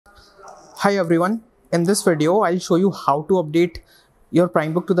Hi everyone, in this video I'll show you how to update your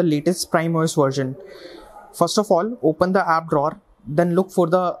PrimeBook to the latest PrimeOS version. First of all, open the app drawer, then look for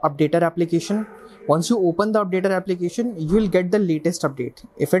the updater application. Once you open the updater application, you will get the latest update.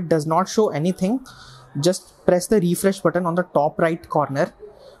 If it does not show anything, just press the refresh button on the top right corner.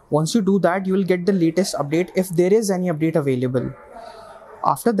 Once you do that, you will get the latest update if there is any update available.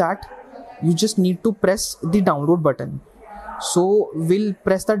 After that, you just need to press the download button. So we'll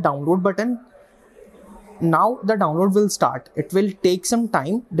press the download button. Now the download will start. It will take some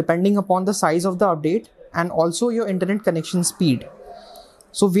time depending upon the size of the update and also your internet connection speed.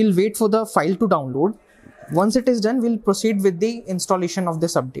 So we'll wait for the file to download. Once it is done, we'll proceed with the installation of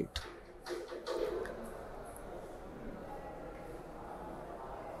this update.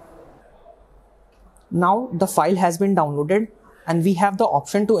 Now the file has been downloaded and we have the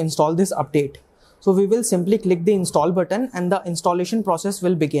option to install this update. So we will simply click the install button and the installation process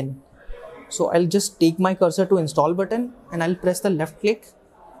will begin. So I'll just take my cursor to install button and I'll press the left click.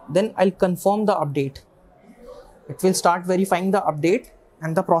 Then I'll confirm the update. It will start verifying the update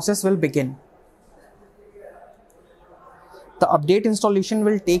and the process will begin. The update installation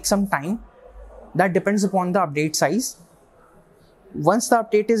will take some time. That depends upon the update size. Once the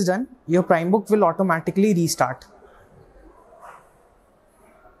update is done, your PrimeBook will automatically restart.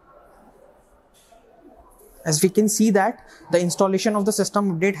 As we can see that the installation of the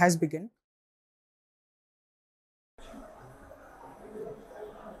system update has begun.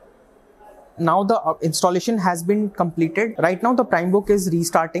 Now the installation has been completed. Right now the PrimeBook is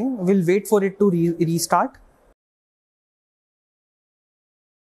restarting. We'll wait for it to restart.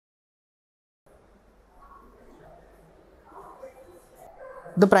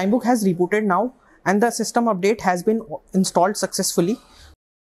 The PrimeBook has rebooted now and the system update has been installed successfully.